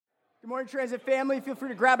Good morning, Transit family. Feel free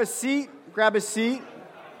to grab a seat. Grab a seat.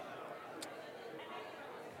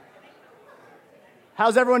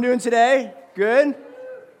 How's everyone doing today? Good?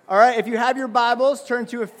 All right, if you have your Bibles, turn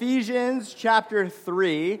to Ephesians chapter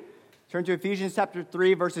 3. Turn to Ephesians chapter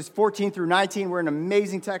 3, verses 14 through 19. We're in an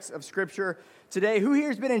amazing text of Scripture today. Who here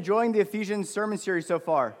has been enjoying the Ephesians sermon series so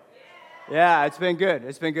far? Yeah, it's been good.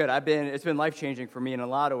 It's been life-changing for me in a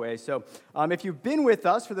lot of ways. So if you've been with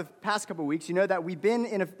us for the past couple of weeks, you know that we've been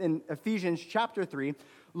in Ephesians chapter 3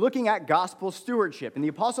 looking at gospel stewardship. And the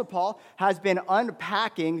Apostle Paul has been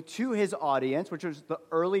unpacking to his audience, which was the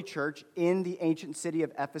early church in the ancient city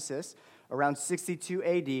of Ephesus, around 62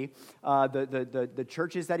 A.D., the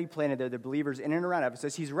churches that he planted there, the believers in and around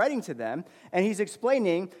Ephesus. He's writing to them, and he's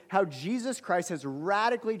explaining how Jesus Christ has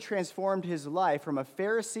radically transformed his life from a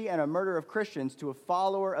Pharisee and a murderer of Christians to a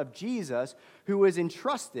follower of Jesus who was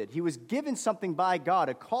entrusted. He was given something by God,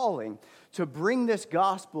 a calling, to bring this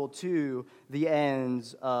gospel to the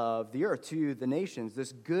ends of the earth, to the nations,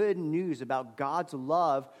 this good news about God's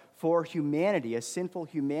love for humanity, a sinful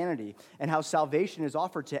humanity, and how salvation is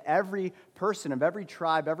offered to every person of every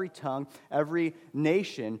tribe, every tongue, every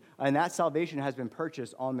nation, and that salvation has been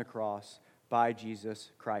purchased on the cross by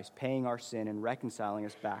Jesus Christ, paying our sin and reconciling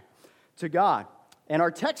us back to God. And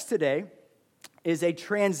our text today is a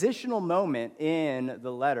transitional moment in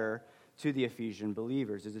the letter to the Ephesian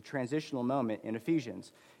believers. It's a transitional moment in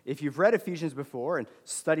Ephesians. If you've read Ephesians before and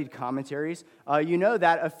studied commentaries, you know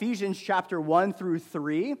that Ephesians chapter 1 through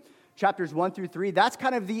 3, chapters 1 through 3, that's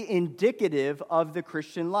kind of the indicative of the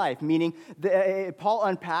Christian life, meaning Paul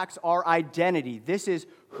unpacks our identity. This is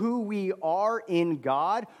who we are in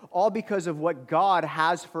God, all because of what God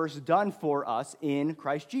has first done for us in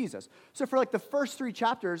Christ Jesus. So for like the first 3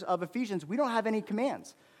 chapters of Ephesians, we don't have any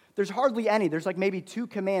commands. There's hardly any. There's like maybe 2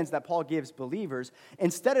 commands that Paul gives believers.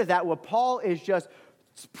 Instead of that, what Paul is just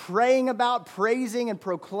praying about, praising, and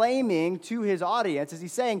proclaiming to his audience is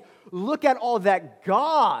he's saying, look at all that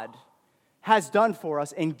God has done for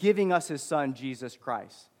us in giving us his son, Jesus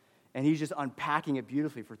Christ. And he's just unpacking it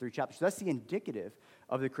beautifully for 3 chapters. So that's the indicative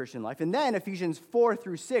of the Christian life. And then Ephesians 4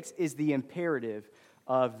 through 6 is the imperative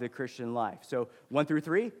of the Christian life. So 1 through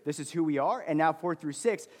 3, this is who we are. And now 4 through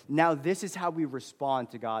 6, now this is how we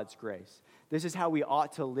respond to God's grace. This is how we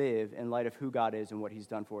ought to live in light of who God is and what he's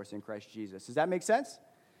done for us in Christ Jesus. Does that make sense?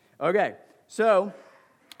 Okay, so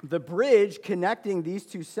the bridge connecting these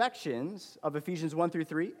 2 sections of Ephesians 1 through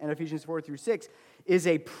 3 and Ephesians 4 through 6 is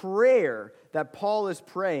a prayer that Paul is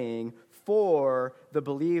praying for the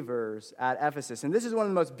believers at Ephesus. And this is one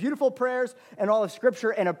of the most beautiful prayers in all of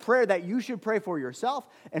Scripture, and a prayer that you should pray for yourself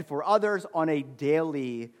and for others on a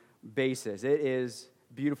daily basis. It is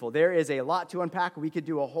beautiful. There is a lot to unpack. We could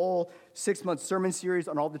do a whole 6-month sermon series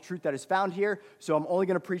on all the truth that is found here, so I'm only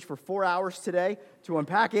going to preach for 4 hours today to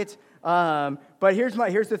unpack it. But here's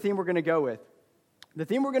the theme we're going to go with. The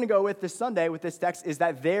theme we're going to go with this Sunday with this text is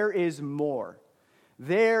that there is more.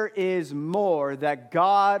 There is more that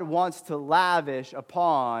God wants to lavish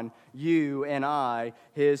upon you and I,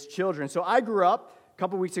 his children. So I grew up, a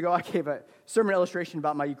couple weeks ago, I gave a sermon illustration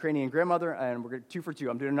about my Ukrainian grandmother, and we're going to 2 for 2.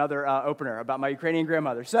 I'm doing another opener about my Ukrainian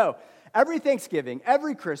grandmother. So every Thanksgiving,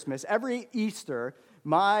 every Christmas, every Easter,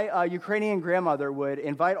 my Ukrainian grandmother would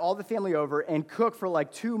invite all the family over and cook for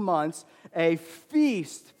like 2 months a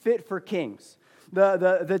feast fit for kings.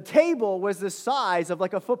 The table was the size of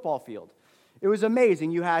like a football field. It was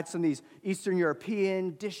amazing. You had some of these Eastern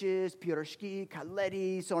European dishes, pierogi,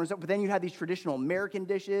 kaleti, so on and so forth. But then you had these traditional American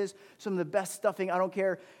dishes, some of the best stuffing. I don't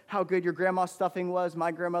care how good your grandma's stuffing was.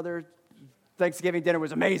 My grandmother's Thanksgiving dinner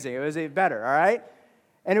was amazing. It was better, all right?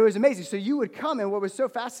 And it was amazing. So you would come, and what was so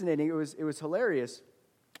fascinating, it was hilarious.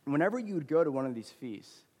 Whenever you would go to one of these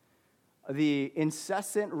feasts, the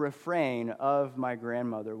incessant refrain of my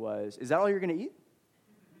grandmother was, "Is that all you're going to eat?"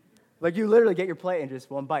 Like, you literally get your plate and just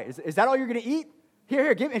one bite. Is that all you're going to eat?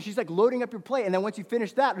 Here, give it. And she's like loading up your plate. And then once you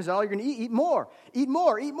finish that, is that all you're going to eat? Eat more. Eat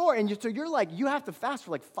more. Eat more. And so you're like, you have to fast for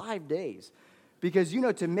like 5 days. Because,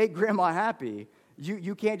 to make grandma happy,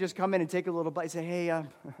 you can't just come in and take a little bite and say, hey,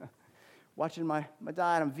 watching my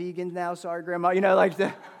diet. I'm vegan now. Sorry, grandma.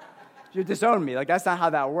 You disown me. Like, that's not how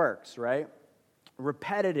that works, right?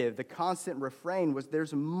 Repetitive, the constant refrain was,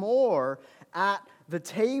 there's more at the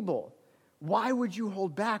table. Why would you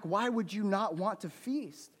hold back? Why would you not want to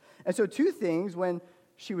feast? And so 2 things when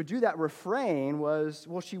she would do that refrain was,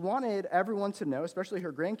 well, she wanted everyone to know, especially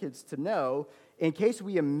her grandkids to know, in case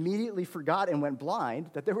we immediately forgot and went blind,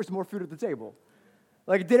 that there was more food at the table.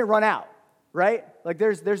 Like, it didn't run out, right? Like,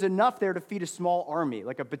 there's enough there to feed a small army,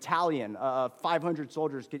 like a battalion, 500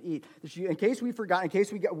 soldiers could eat. In case we forgot, in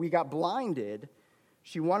case we got blinded,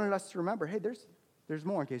 she wanted us to remember, hey, there's There's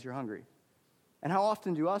more in case you're hungry. And how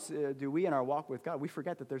often do we in our walk with God, we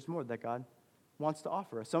forget that there's more that God wants to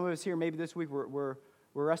offer us. Some of us here, maybe this week, we're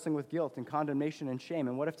wrestling with guilt and condemnation and shame.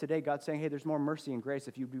 And what if today God's saying, hey, there's more mercy and grace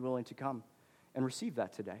if you'd be willing to come and receive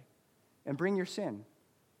that today and bring your sin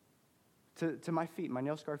to my feet, my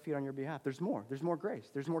nail-scarred feet on your behalf. There's more. There's more grace.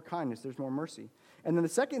 There's more kindness. There's more mercy. And then the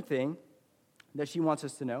second thing that she wants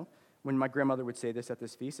us to know, when my grandmother would say this at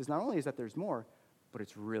this feast, is not only is that there's more, but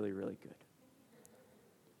it's really, really good.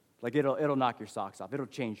 Like it'll knock your socks off. It'll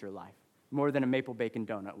change your life more than a maple bacon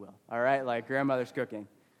donut will. All right? Like grandmother's cooking.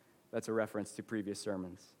 That's a reference to previous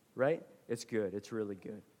sermons, right? It's good. It's really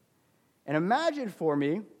good. And imagine for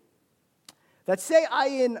me that say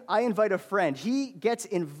I invite a friend. He gets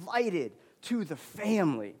invited to the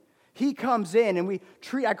family. He comes in and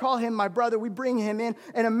I call him my brother, we bring him in,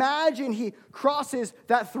 and imagine he crosses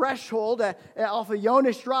that threshold off of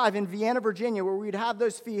Yonish Drive in Vienna, Virginia, where we'd have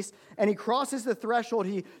those feasts, and he crosses the threshold,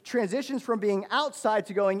 he transitions from being outside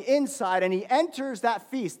to going inside, and he enters that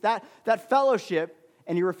feast, that fellowship,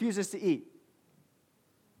 and he refuses to eat.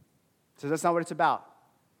 So that's not what it's about.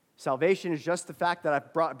 Salvation is just the fact that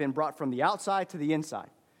I've been brought from the outside to the inside.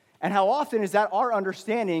 And how often is that our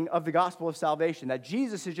understanding of the gospel of salvation? That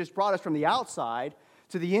Jesus has just brought us from the outside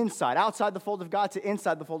to the inside, outside the fold of God to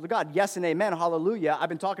inside the fold of God. Yes and amen, hallelujah. I've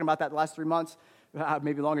been talking about that the last 3 months,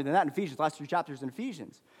 maybe longer than that in Ephesians, last 3 chapters in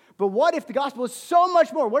Ephesians. But what if the gospel is so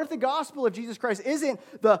much more? What if the gospel of Jesus Christ isn't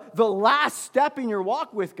the last step in your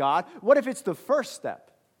walk with God? What if it's the first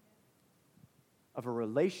step of a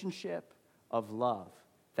relationship of love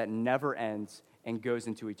that never ends and goes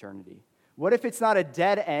into eternity? What if it's not a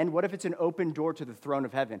dead end? What if it's an open door to the throne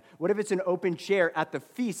of heaven? What if it's an open chair at the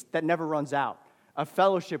feast that never runs out? A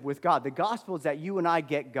fellowship with God. The gospel is that you and I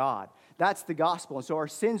get God. That's the gospel. And so our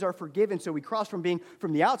sins are forgiven. So we cross from being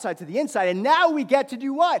from the outside to the inside. And now we get to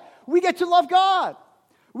do what? We get to love God.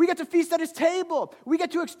 We get to feast at his table. We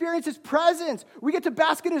get to experience his presence. We get to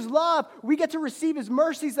bask in his love. We get to receive his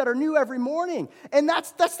mercies that are new every morning. And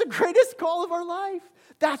that's the greatest call of our life.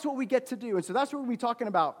 That's what we get to do. And so that's what we'll be talking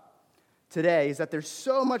about today, is that there's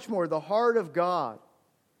so much more. The heart of God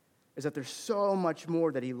is that there's so much more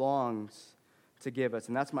that he longs to give us.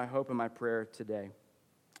 And that's my hope and my prayer today.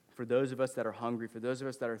 For those of us that are hungry, for those of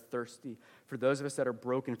us that are thirsty, for those of us that are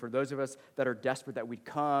broken, for those of us that are desperate, that we'd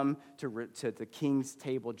come to the King's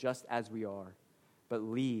table just as we are, but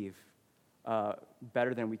leave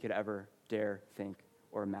better than we could ever dare think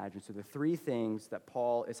or imagine. So the 3 things that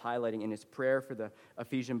Paul is highlighting in his prayer for the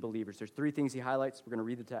Ephesian believers, there's 3 things he highlights. We're going to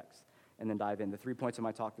read the text and then dive in. The 3 points of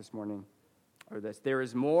my talk this morning are this. There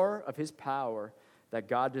is more of his power that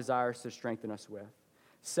God desires to strengthen us with.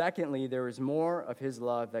 Secondly, there is more of his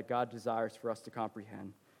love that God desires for us to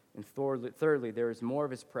comprehend. And thirdly, there is more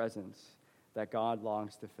of his presence that God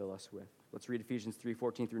longs to fill us with. Let's read Ephesians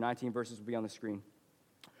 3:14 through 19. Verses will be on the screen.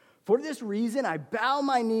 For this reason, I bow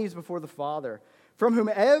my knees before the Father, from whom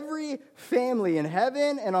every family in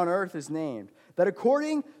heaven and on earth is named, that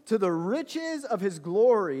according to the riches of his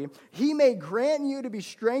glory, he may grant you to be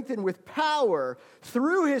strengthened with power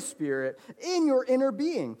through his Spirit in your inner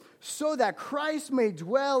being, so that Christ may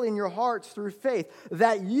dwell in your hearts through faith,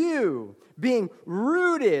 that you, being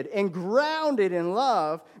rooted and grounded in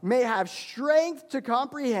love, may have strength to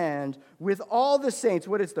comprehend with all the saints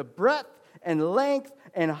what is the breadth and length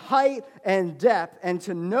and height and depth, and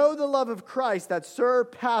to know the love of Christ that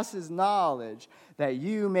surpasses knowledge, that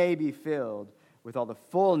you may be filled with all the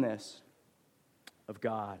fullness of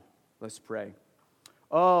God. Let's pray.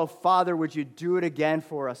 Oh, Father, would you do it again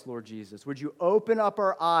for us, Lord Jesus? Would you open up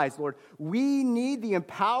our eyes, Lord? We need the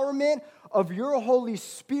empowerment of your Holy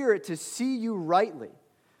Spirit to see you rightly,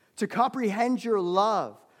 to comprehend your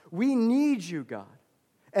love. We need you, God.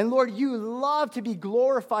 And Lord, you love to be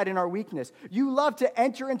glorified in our weakness. You love to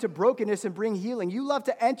enter into brokenness and bring healing. You love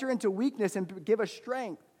to enter into weakness and give us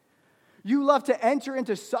strength. You love to enter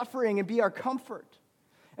into suffering and be our comfort.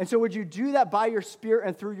 And so would you do that by your Spirit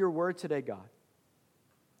and through your word today, God?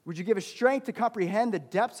 Would you give us strength to comprehend the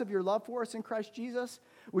depths of your love for us in Christ Jesus?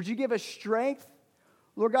 Would you give us strength,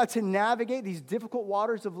 Lord God, to navigate these difficult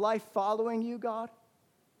waters of life following you, God?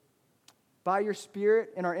 By your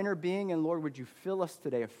Spirit in our inner being, and Lord, would you fill us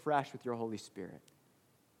today afresh with your Holy Spirit?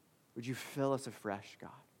 Would you fill us afresh, God,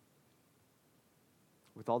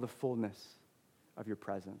 with all the fullness of your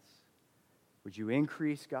presence? Would you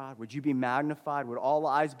increase, God? Would you be magnified? Would all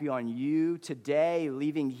eyes be on you today,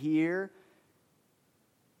 leaving here?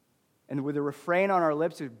 And with a refrain on our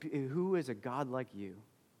lips, who is a God like you?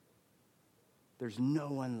 There's no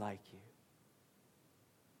one like you.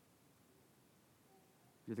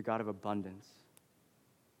 You're the God of abundance.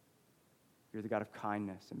 You're the God of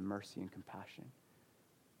kindness and mercy and compassion.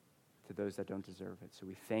 to those that don't deserve it. So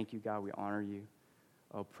we thank you, God. We honor you.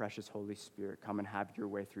 Oh, precious Holy Spirit, come and have your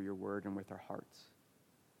way through your word and with our hearts.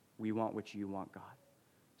 We want what you want, God.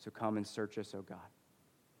 So come and search us, oh God.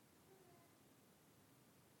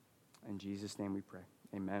 In Jesus' name we pray.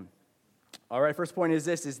 Amen. All right, first point is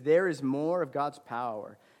this, is there is more of God's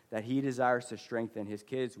power that he desires to strengthen his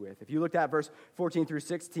kids with. If you looked at verse 14 through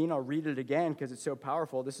 16, I'll read it again because it's so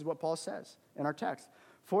powerful. This is what Paul says in our text.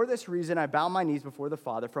 For this reason, I bow my knees before the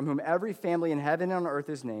Father, from whom every family in heaven and on earth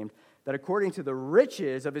is named, that according to the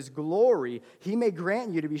riches of his glory, he may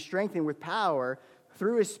grant you to be strengthened with power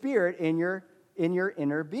through his Spirit in your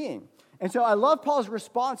inner being. And so I love Paul's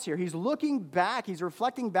response here. He's looking back, he's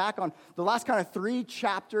reflecting back on the last kind of 3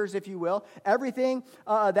 chapters, if you will, everything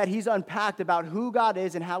that he's unpacked about who God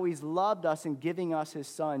is and how he's loved us in giving us his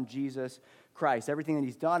son, Jesus Christ, everything that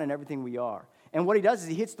he's done and everything we are. And what he does is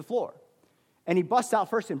he hits the floor. And he busts out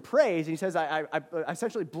first in praise, and he says, I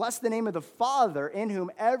essentially bless the name of the Father, in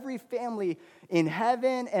whom every family in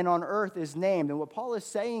heaven and on earth is named. And what Paul is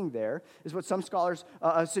saying there is what some scholars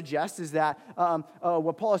suggest is that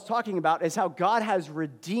what Paul is talking about is how God has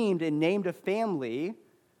redeemed and named a family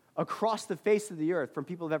across the face of the earth from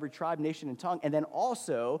people of every tribe, nation, and tongue, and then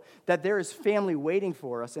also that there is family waiting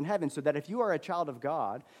for us in heaven, so that if you are a child of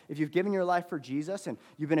God, if you've given your life for Jesus and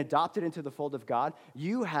you've been adopted into the fold of God,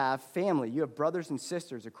 you have family, you have brothers and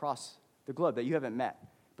sisters across the globe that you haven't met,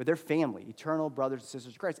 but they're family, eternal brothers and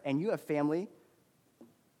sisters of Christ, and you have family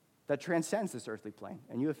that transcends this earthly plane,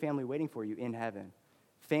 and you have family waiting for you in heaven,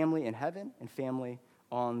 family in heaven and family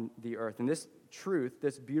on the earth. And this truth,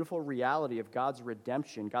 this beautiful reality of God's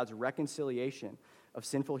redemption, God's reconciliation of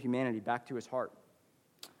sinful humanity back to his heart,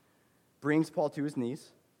 brings Paul to his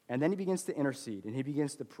knees, and then he begins to intercede, and he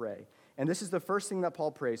begins to pray. And this is the first thing that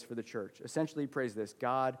Paul prays for the church. Essentially, he prays this: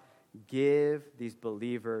 God, give these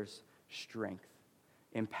believers strength.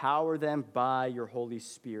 Empower them by your Holy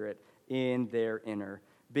Spirit in their inner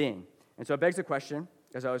being. And so it begs the question,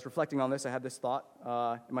 as I was reflecting on this, I had this thought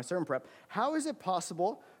in my sermon prep: how is it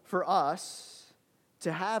possible for us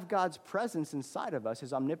to have God's presence inside of us,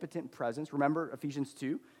 his omnipotent presence? Remember Ephesians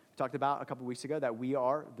 2, we talked about a couple weeks ago that we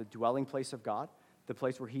are the dwelling place of God, the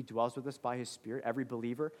place where he dwells with us by his Spirit. Every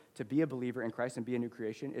believer, to be a believer in Christ and be a new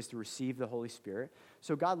creation, is to receive the Holy Spirit.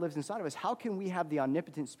 So God lives inside of us. How can we have the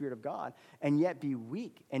omnipotent Spirit of God and yet be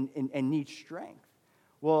weak and need strength?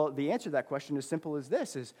 Well, the answer to that question is simple as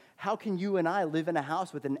this, is how can you and I live in a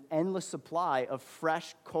house with an endless supply of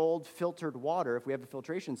fresh, cold, filtered water, if we have a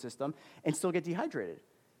filtration system, and still get dehydrated?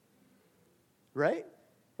 Right?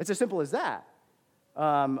 It's as simple as that.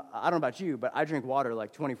 I don't know about you, but I drink water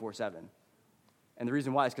like 24/7. And the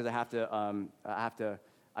reason why is because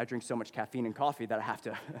I drink so much caffeine and coffee that I have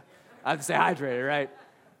to stay hydrated, right?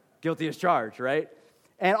 Guilty as charged, right?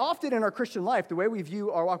 And often in our Christian life, the way we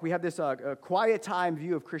view our walk, we have this quiet time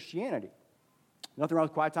view of Christianity. Nothing wrong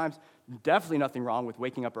with quiet times. Definitely nothing wrong with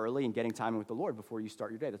waking up early and getting time with the Lord before you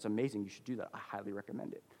start your day. That's amazing. You should do that. I highly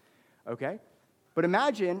recommend it. Okay? But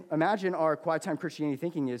imagine our quiet time Christianity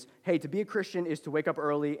thinking is, hey, to be a Christian is to wake up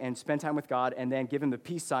early and spend time with God and then give him the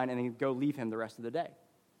peace sign and then go leave him the rest of the day.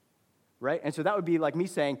 Right? And so that would be like me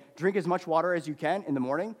saying, drink as much water as you can in the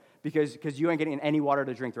morning because you ain't getting any water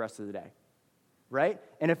to drink the rest of the day. Right?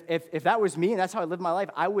 And if that was me and that's how I lived my life,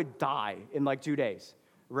 I would die in like 2 days,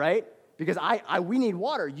 right? Because we need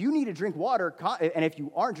water. You need to drink water, and if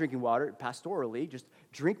you aren't drinking water, pastorally, just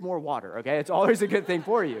drink more water, okay? It's always a good thing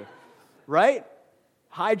for you, right?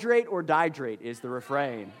 Hydrate or dihydrate is the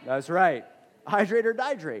refrain. That's right. Hydrate or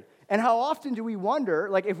dihydrate. And how often do we wonder,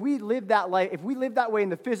 like if we live that life, if we live that way in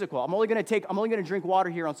the physical, I'm only going to drink water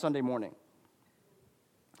here on Sunday morning.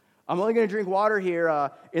 I'm only going to drink water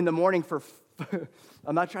here in the morning for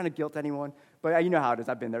I'm not trying to guilt anyone, but you know how it is.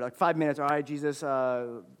 I've been there. Like 5 minutes, all right, Jesus,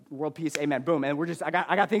 world peace, amen, boom. And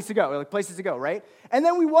I got things to go, like places to go, right? And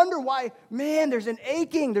then we wonder why, man, there's an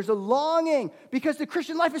aching, there's a longing, because the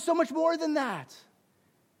Christian life is so much more than that.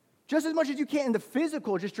 Just as much as you can in the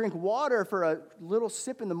physical, just drink water for a little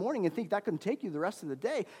sip in the morning and think that can take you the rest of the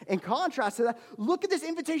day. In contrast to that, look at this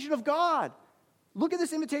invitation of God. Look at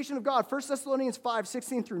this invitation of God. 1 Thessalonians 5,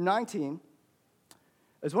 16 through 19.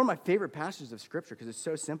 It's one of my favorite passages of Scripture because it's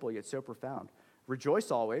so simple yet so profound.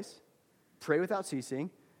 Rejoice always, pray without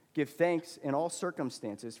ceasing, give thanks in all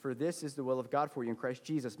circumstances, for this is the will of God for you in Christ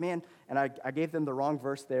Jesus. Man, and I gave them the wrong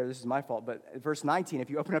verse there. This is my fault. But verse 19,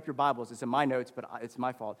 if you open up your Bibles, it's in my notes, but it's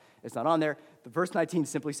my fault. It's not on there. The verse 19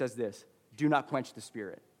 simply says this: do not quench the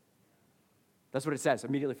Spirit. That's what it says.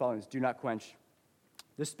 Immediately following this, do not quench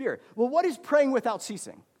the Spirit. Well, what is praying without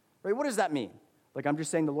ceasing? Right? What does that mean? Like I'm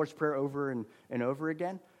just saying the Lord's Prayer over and over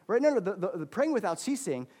again? right? No, the praying without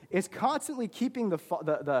ceasing is constantly keeping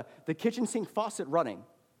the kitchen sink faucet running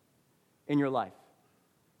in your life,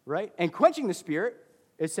 right? And quenching the Spirit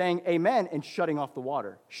is saying amen and shutting off the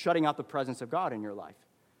water, shutting out the presence of God in your life.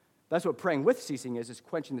 That's what praying with ceasing is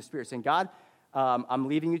quenching the Spirit, saying, God, I'm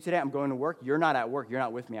leaving you today. I'm going to work. You're not at work. You're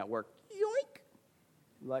not with me at work. Yoink.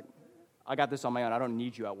 Like, I got this on my own. I don't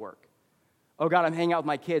need you at work. Oh, God, I'm hanging out with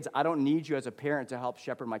my kids. I don't need you as a parent to help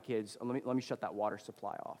shepherd my kids. Let me shut that water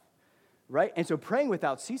supply off, right? And so praying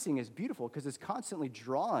without ceasing is beautiful because it's constantly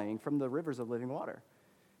drawing from the rivers of living water.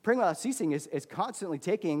 Praying without ceasing is constantly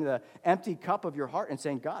taking the empty cup of your heart and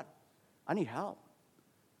saying, God, I need help.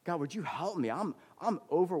 God, would you help me? I'm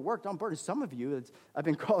overworked. I'm burdened. Some of you, I've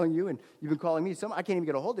been calling you, and you've been calling me. I can't even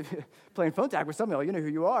get a hold of you. Playing phone tag with some of y'all. You know who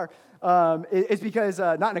you are. It's because,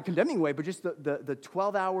 not in a condemning way, but just the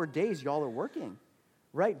 12-hour days y'all are working,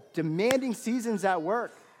 right? Demanding seasons at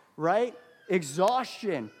work, right?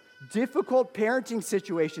 Exhaustion, difficult parenting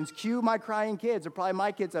situations. Cue my crying kids. They're probably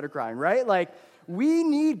my kids that are crying, right? Like, we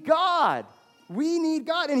need God. We need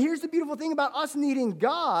God. And here's the beautiful thing about us needing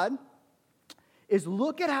God is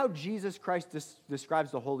look at how Jesus Christ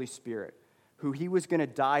describes the Holy Spirit, who he was going to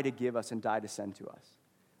die to give us and die to send to us.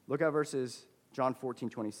 Look at verses John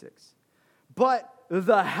 14:26. But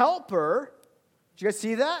the Helper, did you guys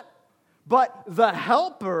see that? But the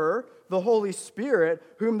Helper, the Holy Spirit,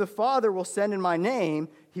 whom the Father will send in my name,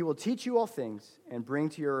 he will teach you all things and bring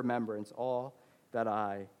to your remembrance all that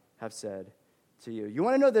I have said to you. You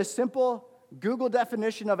want to know the simple Google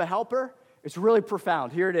definition of a helper? It's really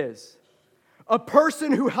profound. Here it is. A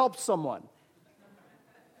person who helps someone.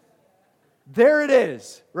 There it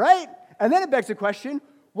is, right? And then it begs the question,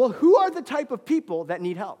 well, who are the type of people that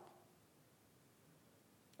need help?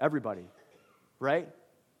 Everybody, right?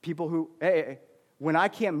 People who, hey, when I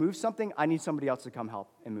can't move something, I need somebody else to come help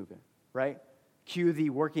and move it, right? Cue the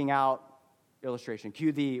working out illustration.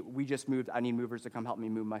 Cue the, we just moved, I need movers to come help me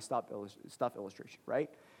move my stuff illustration, right?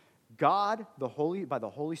 God, by the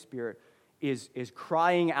Holy Spirit, is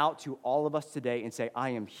crying out to all of us today and say, I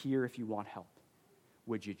am here if you want help.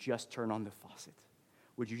 Would you just turn on the faucet?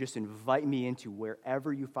 Would you just invite me into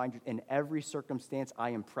wherever you find you? In every circumstance, I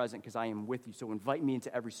am present because I am with you. So invite me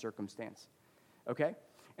into every circumstance, okay?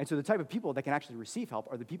 And so the type of people that can actually receive help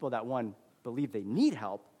are the people that, one, believe they need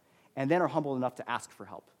help and then are humble enough to ask for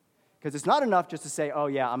help. Because it's not enough just to say, oh,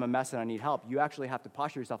 yeah, I'm a mess and I need help. You actually have to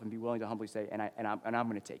posture yourself and be willing to humbly say, and I'm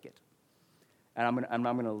going to take it. And I'm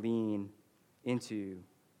going to lean into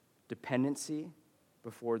dependency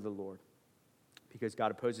before the Lord. Because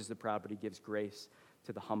God opposes the proud, but he gives grace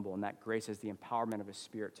to the humble. And that grace is the empowerment of his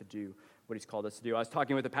Spirit to do what he's called us to do. I was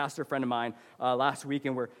talking with a pastor friend of mine last week,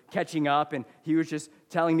 and we're catching up, and he was just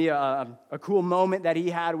telling me a cool moment that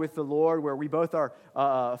he had with the Lord where we both are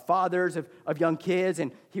fathers of young kids,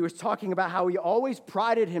 and he was talking about how he always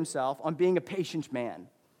prided himself on being a patient man.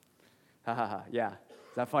 Yeah,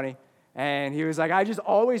 is that funny? And he was like, I just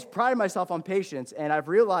always pride myself on patience, and I've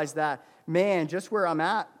realized that, man, just where I'm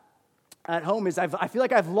at home is I feel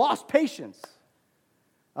like I've lost patience.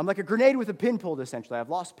 I'm like a grenade with a pin pulled, essentially. I've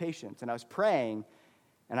lost patience, and I was praying,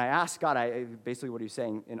 and I asked God, basically what he's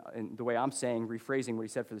saying, in the way I'm saying, rephrasing what he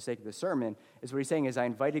said for the sake of the sermon, is what he's saying is I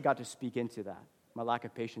invited God to speak into that, my lack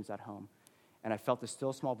of patience at home, and I felt the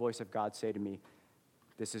still small voice of God say to me,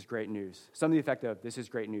 this is great news. Something to the effect of, this is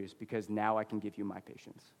great news, because now I can give you my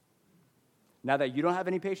patience. Now that you don't have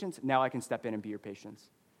any patience, now I can step in and be your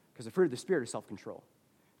patience. Because the fruit of the Spirit is self-control.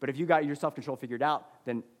 But if you got your self-control figured out,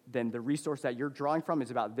 then the resource that you're drawing from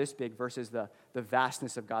is about this big versus the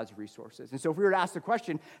vastness of God's resources. And so if we were to ask the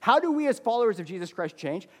question, how do we as followers of Jesus Christ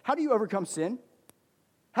change? How do you overcome sin?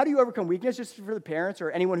 How do you overcome weakness? Just for the parents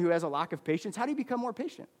or anyone who has a lack of patience, how do you become more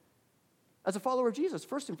patient? As a follower of Jesus,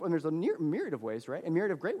 first and foremost, there's a myriad of ways, right? A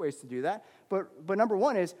myriad of great ways to do that. But number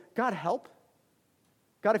one is, God, help.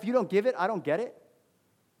 God, if you don't give it, I don't get it.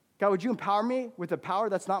 God, would you empower me with a power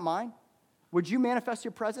that's not mine? Would you manifest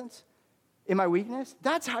your presence in my weakness?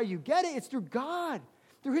 That's how you get it. It's through God,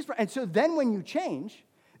 through his. And so then when you change,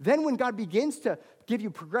 then when God begins to give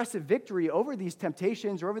you progressive victory over these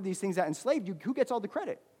temptations or over these things that enslaved you, who gets all the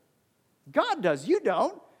credit? God does. You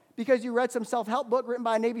don't, because you read some self-help book written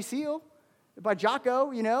by a Navy SEAL, by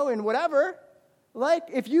Jocko, and whatever. Like,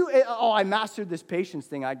 if you, I mastered this patience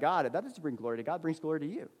thing, I got it. That doesn't bring glory to God, it brings glory to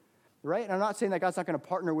you, right? And I'm not saying that God's not going to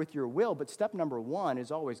partner with your will, but step number one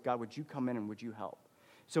is always, God, would you come in and would you help?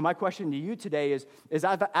 So my question to you today is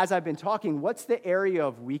as I've been talking, what's the area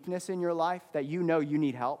of weakness in your life that you know you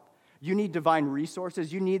need help? You need divine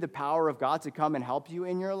resources. You need the power of God to come and help you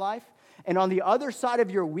in your life. And on the other side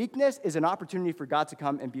of your weakness is an opportunity for God to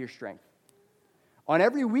come and be your strength. On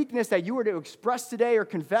every weakness that you were to express today or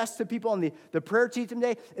confess to people on the prayer team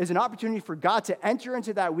today is an opportunity for God to enter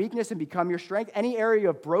into that weakness and become your strength. Any area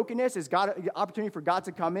of brokenness is an opportunity for God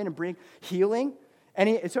to come in and bring healing.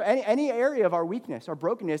 Any area of our weakness, our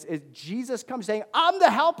brokenness, is Jesus comes saying, I'm the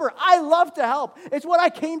helper. I love to help. It's what I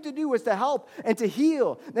came to do, was to help and to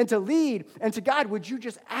heal and to lead and to guide. Would you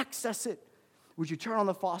just access it? Would you turn on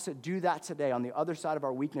the faucet? Do that today. On the other side of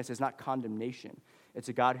our weakness is not condemnation. It's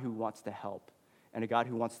a God who wants to help and a God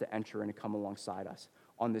who wants to enter and to come alongside us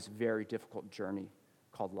on this very difficult journey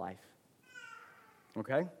called life.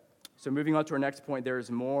 Okay? So moving on to our next point, there is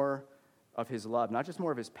more of his love, not just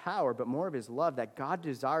more of his power, but more of his love that God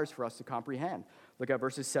desires for us to comprehend. Look at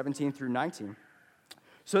verses 17 through 19.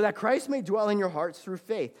 So that Christ may dwell in your hearts through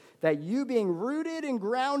faith, that you being rooted and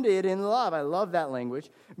grounded in love, I love that language,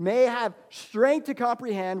 may have strength to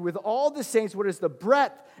comprehend with all the saints what is the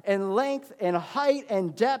breadth and length and height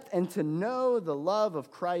and depth, and to know the love of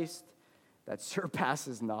Christ that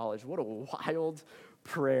surpasses knowledge. What a wild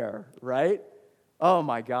prayer, right? Oh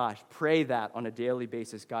my gosh, pray that on a daily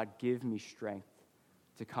basis. God, give me strength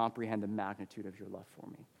to comprehend the magnitude of your love for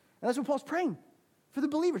me. And that's what Paul's praying for the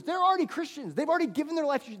believers. They're already Christians. They've already given their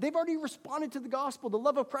life. They've already responded to the gospel, the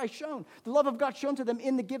love of Christ shown, the love of God shown to them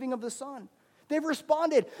in the giving of the Son. They've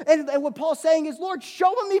responded. And what Paul's saying is, Lord,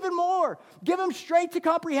 show them even more. Give them strength to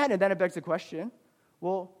comprehend. And then it begs the question,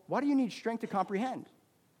 well, why do you need strength to comprehend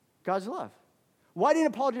God's love? Why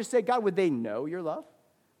didn't Paul just say, God, would they know your love?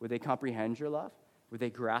 Would they comprehend your love? Would they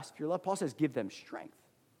grasp your love? Paul says, give them strength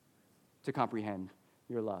to comprehend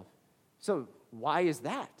your love. So why is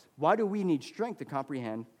that? Why do we need strength to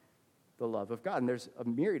comprehend the love of God? And there's a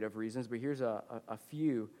myriad of reasons, but here's a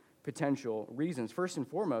few potential reasons. First and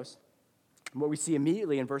foremost, what we see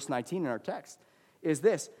immediately in verse 19 in our text is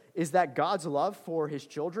this, is that God's love for his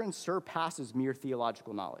children surpasses mere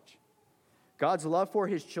theological knowledge. God's love for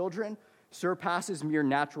his children surpasses mere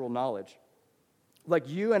natural knowledge. Like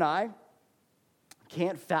you and I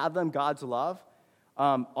can't fathom God's love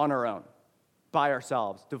on our own, by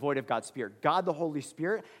ourselves, devoid of God's Spirit. God, the Holy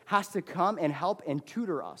Spirit, has to come and help and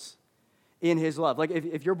tutor us in his love. Like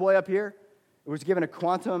if your boy up here was given a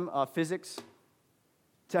quantum physics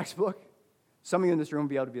textbook, some of you in this room would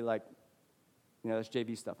be able to be like, that's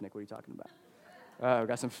JV stuff, Nick, what are you talking about? We've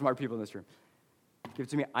got some smart people in this room. Give it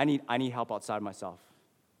to me. I need help outside myself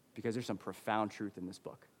because there's some profound truth in this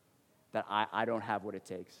book that I don't have what it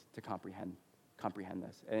takes to comprehend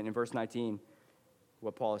this. And in verse 19,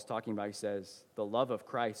 what Paul is talking about, he says, the love of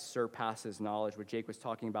Christ surpasses knowledge. What Jake was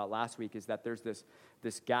talking about last week is that there's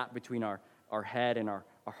this gap between our head and our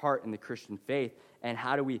heart in the Christian faith. And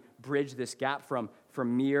how do we bridge this gap from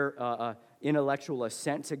mere intellectual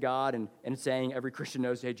assent to God and saying every Christian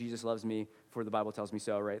knows, hey, Jesus loves me, for the Bible tells me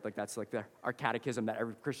so, right? Like that's like our catechism that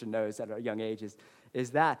every Christian knows at a young age is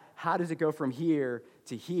that, how does it go from here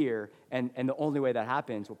to here? And the only way that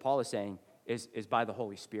happens, what Paul is saying, is by the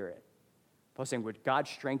Holy Spirit. Paul's saying, would God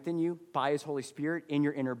strengthen you by his Holy Spirit in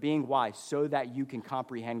your inner being? Why? So that you can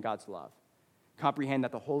comprehend God's love. Comprehend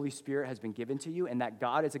that the Holy Spirit has been given to you and that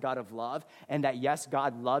God is a God of love and that, yes,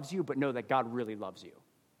 God loves you, but know that God really loves you.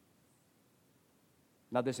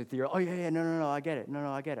 Not this ethereal, no, I get it.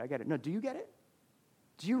 No, I get it. No, do you get it?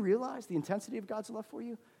 Do you realize the intensity of God's love for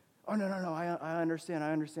you? Oh, no, I understand,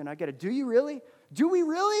 I get it. Do you really? Do we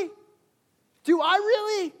really? Do I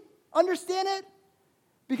really understand it?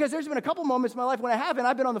 Because there's been a couple moments in my life when I haven't.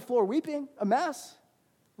 I've been on the floor weeping, a mess,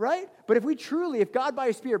 right? But if God by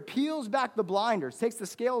his Spirit peels back the blinders, takes the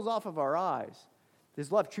scales off of our eyes, his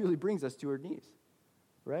love truly brings us to our knees,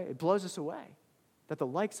 right? It blows us away that the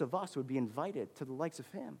likes of us would be invited to the likes of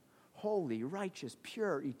him. Holy, righteous,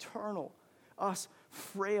 pure, eternal, us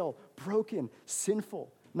frail, broken, sinful,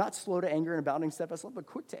 not slow to anger and abounding steadfast love, but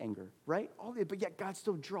quick to anger, right? But yet God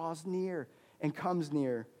still draws near and comes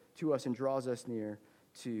near to us and draws us near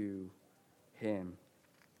to him.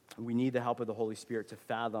 We need the help of the Holy Spirit to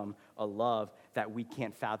fathom a love that we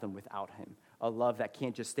can't fathom without him. A love that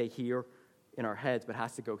can't just stay here in our heads, but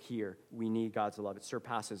has to go here. We need God's love. It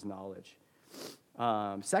surpasses knowledge.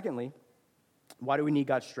 Secondly, why do we need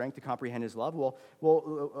God's strength to comprehend his love?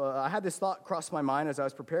 Well, I had this thought cross my mind as I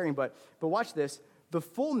was preparing, but watch this. The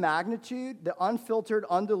full magnitude, the unfiltered,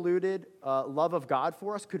 undiluted love of God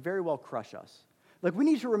for us could very well crush us. Like, we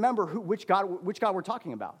need to remember which God we're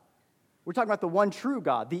talking about. We're talking about the one true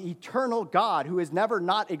God, the eternal God who has never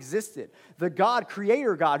not existed, the God,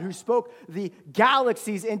 creator God, who spoke the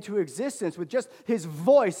galaxies into existence with just his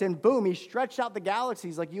voice, and boom, he stretched out the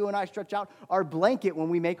galaxies like you and I stretch out our blanket when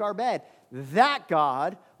we make our bed. That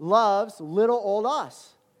God loves little old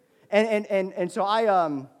us. And so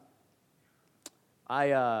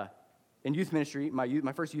I in youth ministry,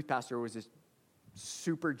 my first youth pastor was this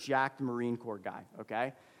super jacked Marine Corps guy,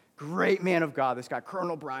 okay? Great man of God, this guy,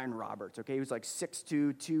 Colonel Brian Roberts, okay? He was like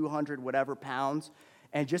 6'2", 200 whatever pounds,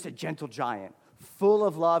 and just a gentle giant, full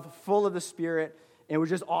of love, full of the Spirit, and it was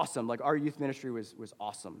just awesome. Like, our youth ministry was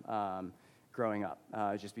awesome growing up,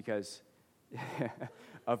 just because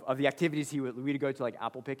of the activities we'd go to, like,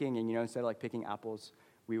 apple picking, and, instead of, like, picking apples,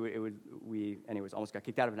 anyways, almost got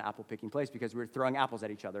kicked out of an apple picking place because we were throwing apples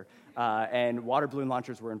at each other, and water balloon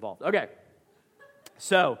launchers were involved. Okay.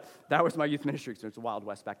 So that was my youth ministry experience, the Wild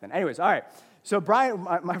West back then. Anyways, all right. So Brian,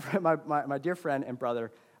 my dear friend and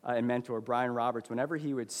brother and mentor, Brian Roberts, whenever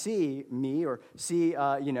he would see me or see,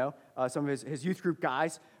 some of his youth group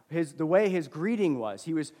guys, the way his greeting was,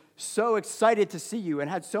 he was so excited to see you and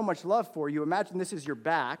had so much love for you. Imagine this is your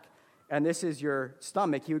back and this is your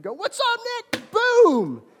stomach. He would go, "What's up, Nick?"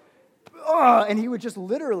 Boom! And he would just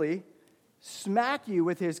literally smack you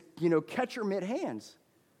with his, catcher mitt hands.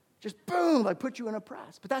 Just boom, like put you in a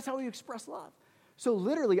press. But that's how he expressed love. So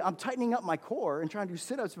literally, I'm tightening up my core and trying to do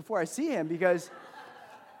sit-ups before I see him because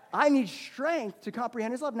I need strength to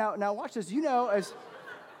comprehend his love. Now watch this.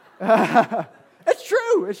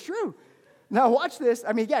 It's true. Now watch this.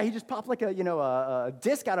 I mean, yeah, he just popped like a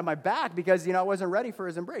disc out of my back because I wasn't ready for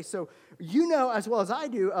his embrace. So as well as I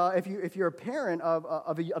do, if you're a parent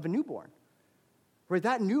of a newborn, where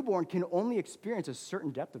that newborn can only experience a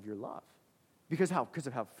certain depth of your love. Because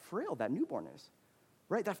of how frail that newborn is,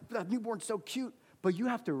 right? That newborn's so cute, but you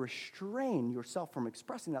have to restrain yourself from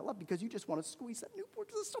expressing that love because you just want to squeeze that newborn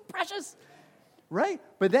because it's so precious, right?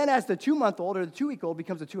 But then as the 2-month-old or the 2-week-old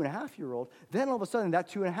becomes a 2.5-year-old, then all of a sudden that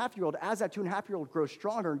 2.5-year-old, as that 2.5-year-old grows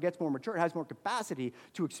stronger and gets more mature, it has more capacity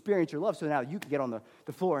to experience your love. So now you can get on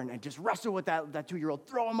the floor and just wrestle with that 2-year-old,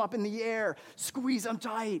 throw them up in the air, squeeze them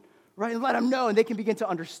tight, right? And let them know, and they can begin to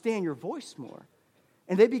understand your voice more.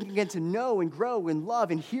 And they begin to know and grow in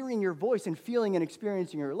love and hearing your voice and feeling and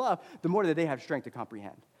experiencing your love, the more that they have strength to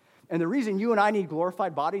comprehend. And the reason you and I need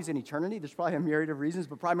glorified bodies in eternity, there's probably a myriad of reasons,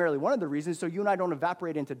 but primarily one of the reasons, so you and I don't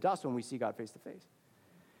evaporate into dust when we see God face to face.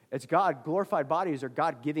 It's God, glorified bodies are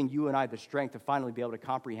God giving you and I the strength to finally be able to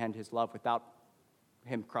comprehend his love without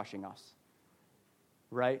him crushing us.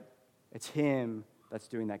 Right? It's him that's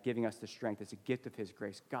doing that, giving us the strength. It's a gift of his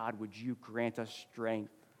grace. God, would you grant us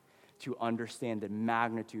strength to understand the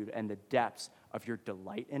magnitude and the depths of your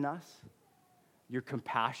delight in us, your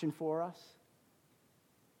compassion for us,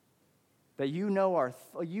 that you know our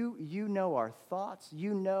thoughts,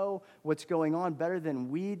 you know what's going on better than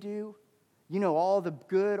we do, you know all the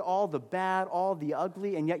good, all the bad, all the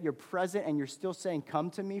ugly, and yet you're present and you're still saying, "Come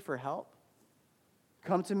to me for help.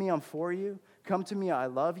 Come to me, I'm for you. Come to me, I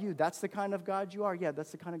love you." That's the kind of God you are. Yeah,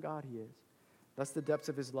 that's the kind of God he is. That's the depths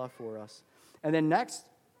of his love for us. And then next,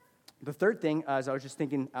 the third thing, as I was just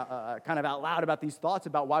thinking kind of out loud about these thoughts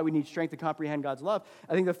about why we need strength to comprehend God's love,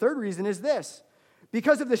 I think the third reason is this: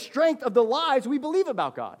 because of the strength of the lies we believe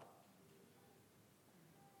about God.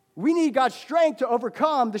 We need God's strength to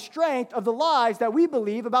overcome the strength of the lies that we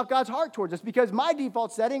believe about God's heart towards us, because our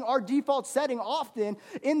default setting often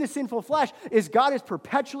in the sinful flesh is God is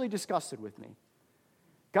perpetually disgusted with me.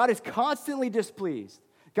 God is constantly displeased.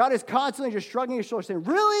 God is constantly just shrugging his shoulders saying,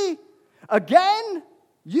 "Really? Again?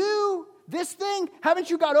 You? This thing?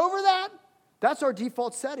 Haven't you got over that?" That's our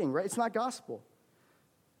default setting, right? It's not gospel.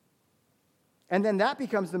 And then that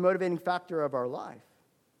becomes the motivating factor of our life,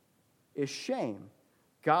 is shame.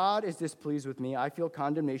 God is displeased with me. I feel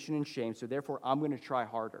condemnation and shame, so therefore I'm going to try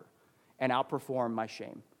harder and outperform my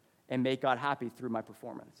shame and make God happy through my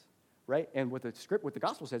performance, right? And what the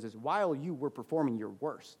gospel says is, while you were performing your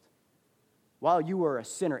worst, while you were a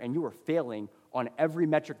sinner and you were failing on every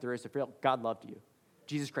metric there is to fail, God loved you.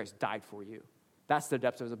 Jesus Christ died for you. That's the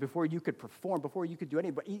depths of it. Before you could perform, before you could do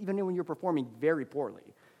anything, but even when you're performing very poorly,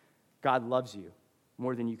 God loves you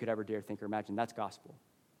more than you could ever dare think or imagine. That's gospel.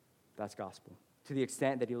 That's gospel. To the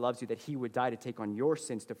extent that he loves you, that he would die to take on your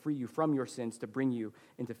sins, to free you from your sins, to bring you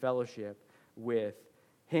into fellowship with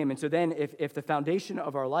him. And so then if the foundation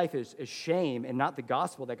of our life is shame and not the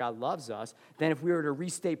gospel that God loves us, then if we were to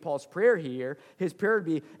restate Paul's prayer here, his prayer would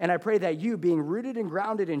be, "And I pray that you, being rooted and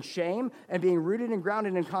grounded in shame and being rooted and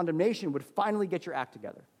grounded in condemnation, would finally get your act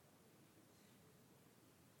together."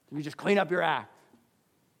 You just clean up your act.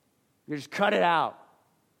 You just cut it out,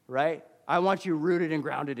 right? I want you rooted and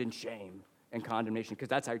grounded in shame and condemnation, because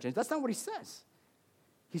that's how you change. That's not what he says.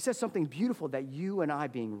 He says something beautiful, that you and I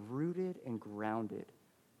being rooted and grounded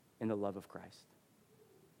in the love of Christ.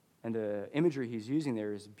 And the imagery he's using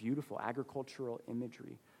there is beautiful, agricultural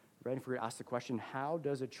imagery. Right? If we were to ask the question, how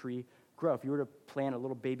does a tree grow. If you were to plant a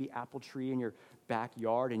little baby apple tree in your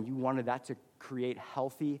backyard and you wanted that to create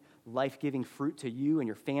healthy, life-giving fruit to you and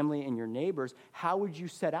your family and your neighbors, how would you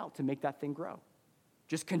set out to make that thing grow?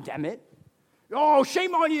 Just condemn it? Oh,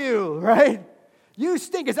 shame on you, right? You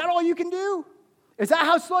stink. Is that all you can do? Is that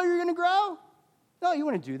how slow you're going to grow? No, you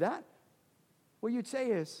wouldn't do that. What you'd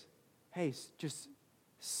say is, hey, just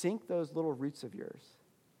sink those little roots of yours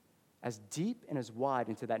as deep and as wide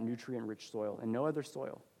into that nutrient-rich soil and no other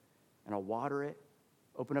soil. And I'll water it,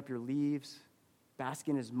 open up your leaves, bask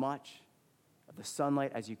in as much of the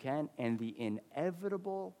sunlight as you can, and the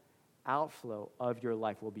inevitable outflow of your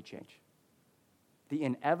life will be change. The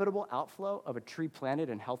inevitable outflow of a tree planted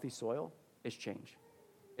in healthy soil is change,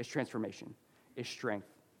 is transformation, is strength,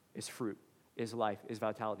 is fruit, is life, is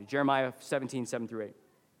vitality. Jeremiah 17, 7-8.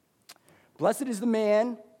 Blessed is the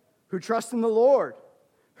man who trusts in the Lord,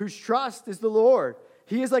 whose trust is the Lord.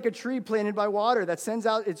 He is like a tree planted by water that sends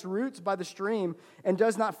out its roots by the stream and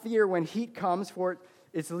does not fear when heat comes, for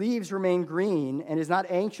its leaves remain green, and is not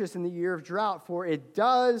anxious in the year of drought, for it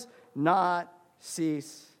does not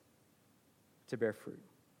cease to bear fruit.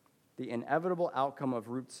 The inevitable outcome of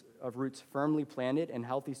roots firmly planted in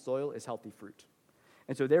healthy soil is healthy fruit.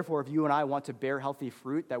 And so therefore, if you and I want to bear healthy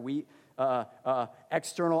fruit, that we,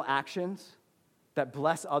 external actions that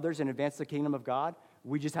bless others and advance the kingdom of God,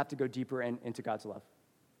 we just have to go deeper into God's love.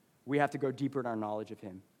 We have to go deeper in our knowledge of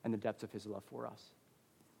him and the depths of his love for us.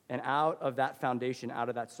 And out of that foundation, out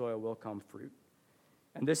of that soil will come fruit.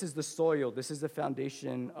 And this is the soil, this is the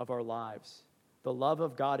foundation of our lives. The love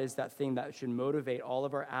of God is that thing that should motivate all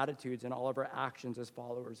of our attitudes and all of our actions as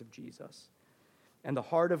followers of Jesus. And the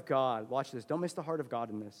heart of God, watch this, don't miss the heart of God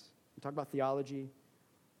in this. We talk about theology,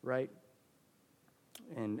 right?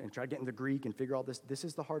 And try to get into Greek and figure all this. This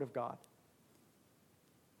is the heart of God.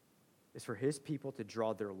 It's for his people to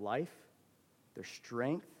draw their life, their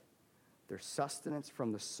strength, their sustenance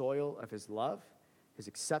from the soil of his love, his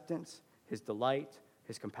acceptance, his delight,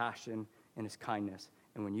 his compassion, and his kindness.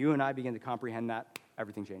 And when you and I begin to comprehend that,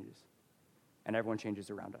 everything changes. And everyone changes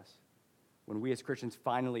around us. When we as Christians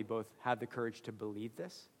finally both have the courage to believe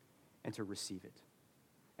this and to receive it.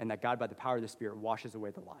 And that God, by the power of the Spirit, washes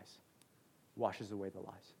away the lies. Washes away the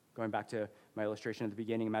lies. Going back to my illustration at the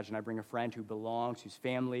beginning, imagine I bring a friend who belongs, who's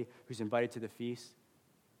family, who's invited to the feast,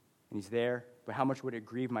 and he's there. But how much would it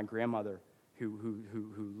grieve my grandmother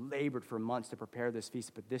who labored for months to prepare this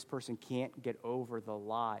feast, but this person can't get over the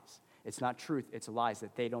lies. It's not truth, it's lies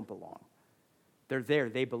that they don't belong. They're there,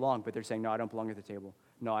 they belong, but they're saying, no, I don't belong at the table.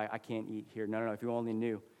 No, I can't eat here. No, if you only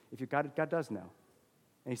knew. God does know.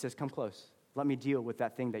 And he says, come close. Let me deal with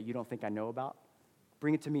that thing that you don't think I know about.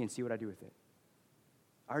 Bring it to me and see what I do with it.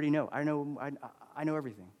 I already know. I know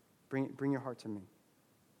everything. Bring your heart to me.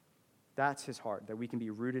 That's his heart, that we can be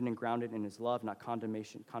rooted and grounded in his love, not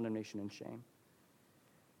condemnation and shame.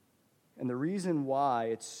 And the reason why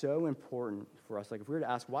it's so important for us, like if we were to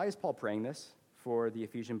ask, why is Paul praying this for the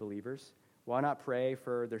Ephesian believers? Why not pray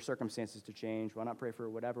for their circumstances to change? Why not pray for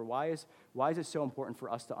whatever? Why is it so important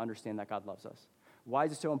for us to understand that God loves us? Why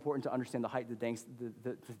is it so important to understand the height,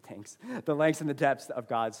 the lengths and the depths of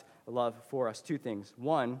God's love for us? Two things.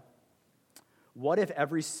 One, what if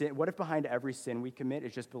behind every sin we commit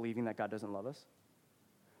is just believing that God doesn't love us?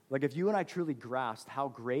 Like if you and I truly grasped how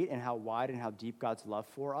great and how wide and how deep God's love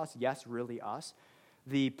for us, yes, really us,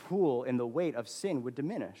 the pool and the weight of sin would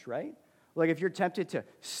diminish, right? Like if you're tempted to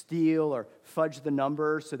steal or fudge the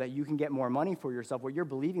numbers so that you can get more money for yourself, what you're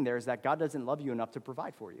believing there is that God doesn't love you enough to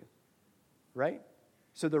provide for you, right?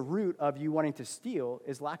 So the root of you wanting to steal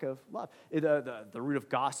is lack of love. The root of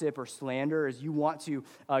gossip or slander is you want to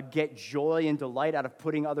get joy and delight out of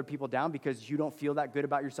putting other people down because you don't feel that good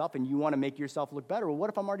about yourself and you want to make yourself look better. Well, what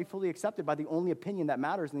if I'm already fully accepted by the only opinion that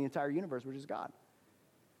matters in the entire universe, which is God?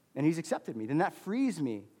 And he's accepted me. Then that frees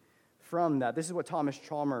me from that. This is what Thomas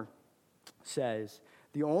Chalmers says.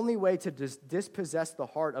 The only way to dispossess the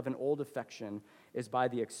heart of an old affection is by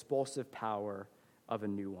the expulsive power of a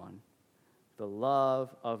new one. The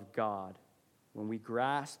love of God. When we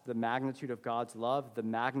grasp the magnitude of God's love, the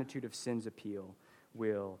magnitude of sin's appeal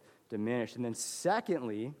will diminish. And then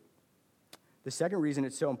secondly, the second reason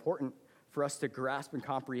it's so important for us to grasp and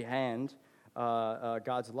comprehend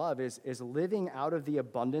God's love is living out of the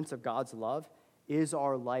abundance of God's love is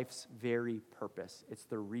our life's very purpose. It's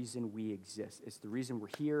the reason we exist. It's the reason we're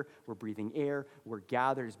here, we're breathing air, we're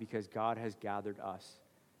gathered is because God has gathered us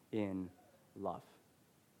in love.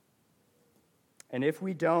 And if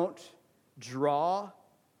we don't draw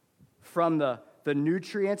from the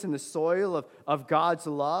nutrients and the soil of God's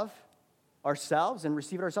love ourselves and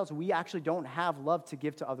receive it ourselves, we actually don't have love to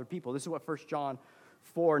give to other people. This is what 1 John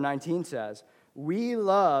 4:19 says. We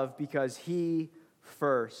love because he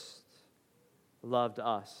first loved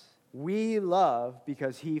us. We love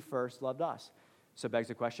because he first loved us. So it begs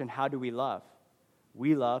the question, how do we love?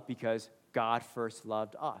 We love because God first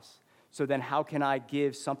loved us. So then how can I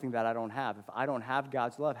give something that I don't have? If I don't have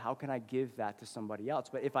God's love, how can I give that to somebody else?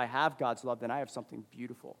 But if I have God's love, then I have something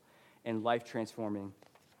beautiful and life-transforming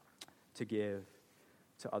to give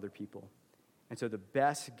to other people. And so the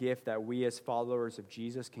best gift that we as followers of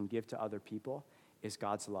Jesus can give to other people is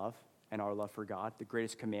God's love and our love for God. The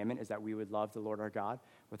greatest commandment is that we would love the Lord our God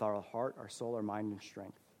with our heart, our soul, our mind, and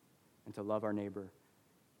strength, and to love our neighbor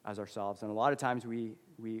as ourselves. And a lot of times we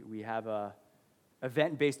have a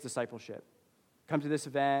event-based discipleship. Come to this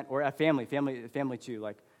event, or a family too.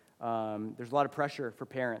 Like, there's a lot of pressure for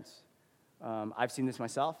parents. I've seen this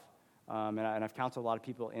myself, and I've counseled a lot of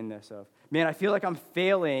people in this. Of, man, I feel like I'm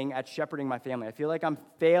failing at shepherding my family. I feel like I'm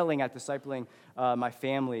failing at discipling my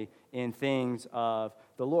family in things of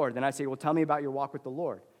the Lord. Then I say, well, tell me about your walk with the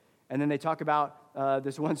Lord. And then they talk about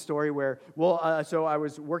this one story where, so I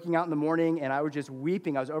was working out in the morning, and I was just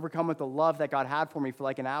weeping. I was overcome with the love that God had for me for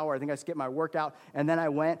like an hour. I think I skipped my workout, and then I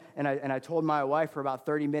went, and I told my wife for about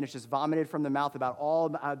 30 minutes, just vomited from the mouth about all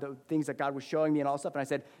the things that God was showing me and all stuff. And I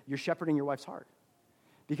said, you're shepherding your wife's heart.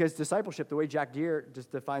 Because discipleship, the way Jack Deere just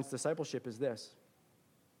defines discipleship is this.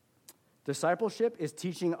 Discipleship is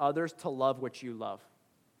teaching others to love what you love.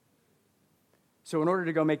 So in order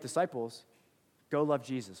to go make disciples, go love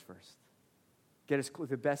Jesus first.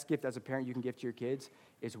 The best gift as a parent you can give to your kids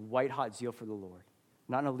is white-hot zeal for the Lord.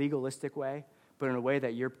 Not in a legalistic way, but in a way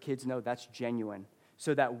that your kids know that's genuine.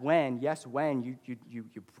 So that when you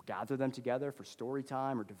gather them together for story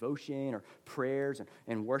time or devotion or prayers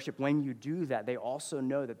and worship, when you do that, they also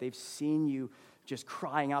know that they've seen you just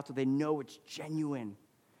crying out, so they know it's genuine.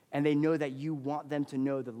 And they know that you want them to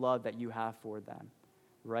know the love that you have for them,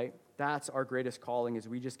 right? That's our greatest calling, is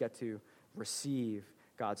we just get to receive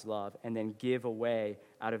God's love and then give away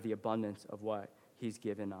out of the abundance of what he's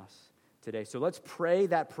given us today. So let's pray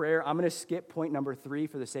that prayer. I'm going to skip point number 3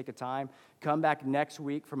 for the sake of time. Come back next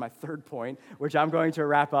week for my third point, which I'm going to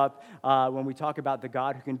wrap up when we talk about the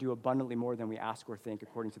God who can do abundantly more than we ask or think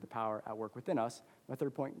according to the power at work within us. My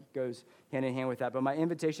third point goes hand in hand with that. But my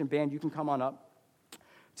invitation, band, you can come on up.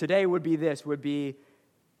 Today would be,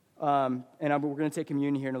 and we're going to take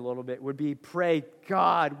communion here in a little bit, would be pray,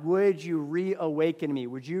 God, would you reawaken me?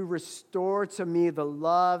 Would you restore to me the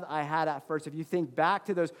love I had at first? If you think back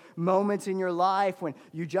to those moments in your life when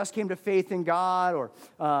you just came to faith in God, or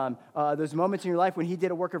those moments in your life when he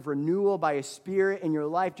did a work of renewal by his Spirit in your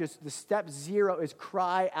life, just the step 0 is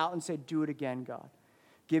cry out and say, do it again, God.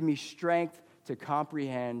 Give me strength to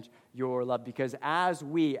comprehend your love. Because as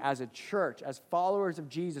we, as a church, as followers of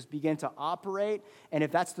Jesus, begin to operate, and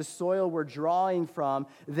if that's the soil we're drawing from,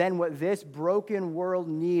 then what this broken world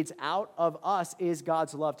needs out of us is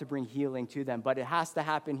God's love to bring healing to them. But it has to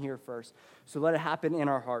happen here first. So let it happen in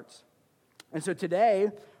our hearts. And so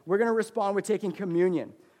today, we're going to respond with taking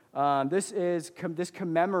communion. This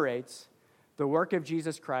commemorates the work of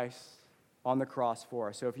Jesus Christ on the cross for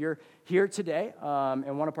us. So if you're here today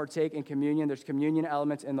and want to partake in communion, there's communion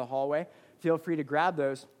elements in the hallway. Feel free to grab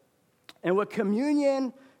those. And what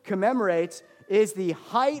communion commemorates is the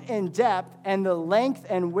height and depth and the length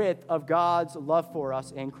and width of God's love for us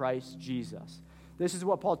in Christ Jesus. This is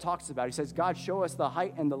what Paul talks about. He says, God, show us the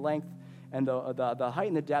height and the length and the height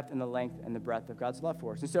and the depth and the length and the breadth of God's love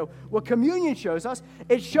for us. And so what communion shows us,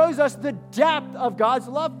 it shows us the depth of God's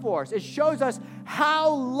love for us. It shows us how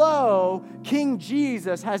low King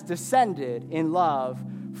Jesus has descended in love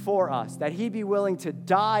for us, that he be willing to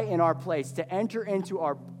die in our place, to enter into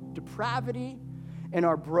our depravity and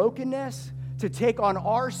our brokenness, to take on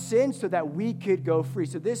our sins so that we could go free.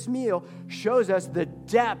 So this meal shows us the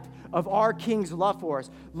depth of our King's love for us.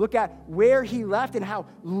 Look at where he left and how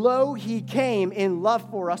low he came in love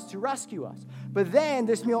for us to rescue us. But then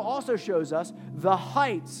this meal also shows us the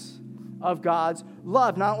heights of God's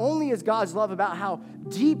love. Not only is God's love about how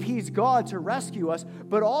deep he's gone to rescue us,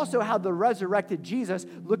 but also how the resurrected Jesus,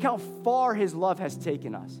 look how far his love has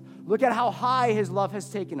taken us. Look at how high his love has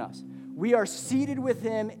taken us. We are seated with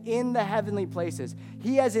him in the heavenly places.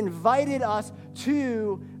 He has invited us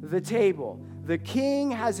to the table. The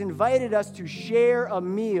King has invited us to share a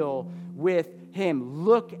meal with him.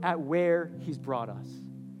 Look at where he's brought us.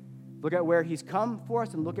 Look at where he's come for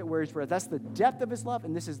us, and look at where he's brought us. That's the depth of his love,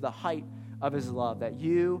 and this is the height of his love, that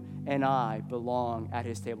you and I belong at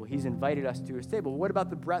his table. He's invited us to his table. What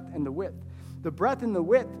about the breadth and the width? The breadth and the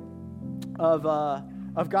width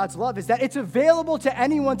of God's love is that it's available to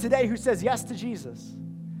anyone today who says yes to Jesus.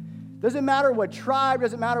 Doesn't matter what tribe,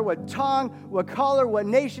 doesn't matter what tongue, what color, what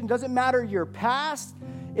nation, doesn't matter your past.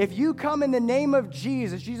 If you come in the name of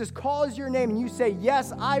Jesus, Jesus calls your name and you say,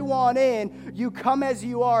 yes, I want in, you come as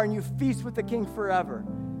you are and you feast with the King forever.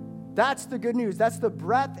 That's the good news. That's the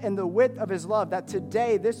breadth and the width of his love, that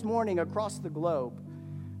today, this morning, across the globe,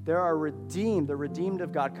 there are the redeemed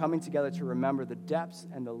of God coming together to remember the depths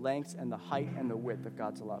and the lengths and the height and the width of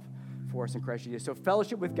God's love for us in Christ Jesus. So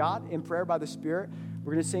fellowship with God in prayer by the Spirit.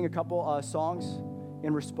 We're going to sing a couple songs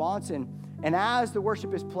in response. And as the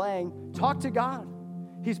worship is playing, talk to God.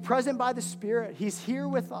 He's present by the Spirit. He's here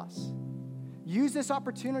with us. Use this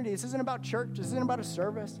opportunity. This isn't about church. This isn't about a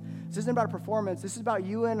service. This isn't about a performance. This is about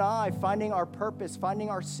you and I finding our purpose, finding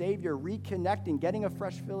our Savior, reconnecting, getting a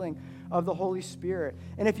fresh filling of the Holy Spirit.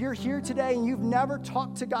 And if you're here today and you've never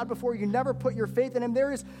talked to God before, you never put your faith in him,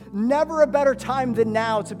 there is never a better time than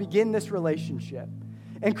now to begin this relationship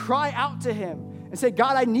and cry out to him and say,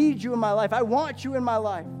 God, I need you in my life. I want you in my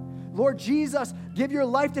life. Lord Jesus, give your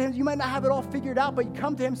life to him. You might not have it all figured out, but you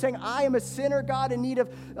come to him saying, I am a sinner, God, in need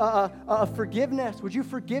of forgiveness. Would you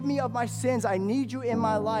forgive me of my sins? I need you in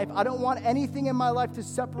my life. I don't want anything in my life to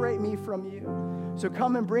separate me from you. So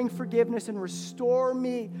come and bring forgiveness and restore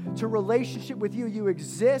me to relationship with you. You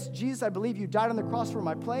exist. Jesus, I believe you died on the cross for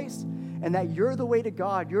my place and that you're the way to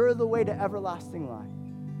God. You're the way to everlasting life.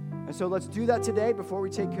 And so let's do that today before we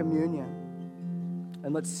take communion.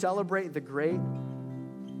 And let's celebrate the great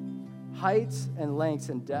heights and lengths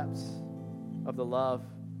and depths of the love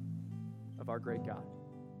of our great God.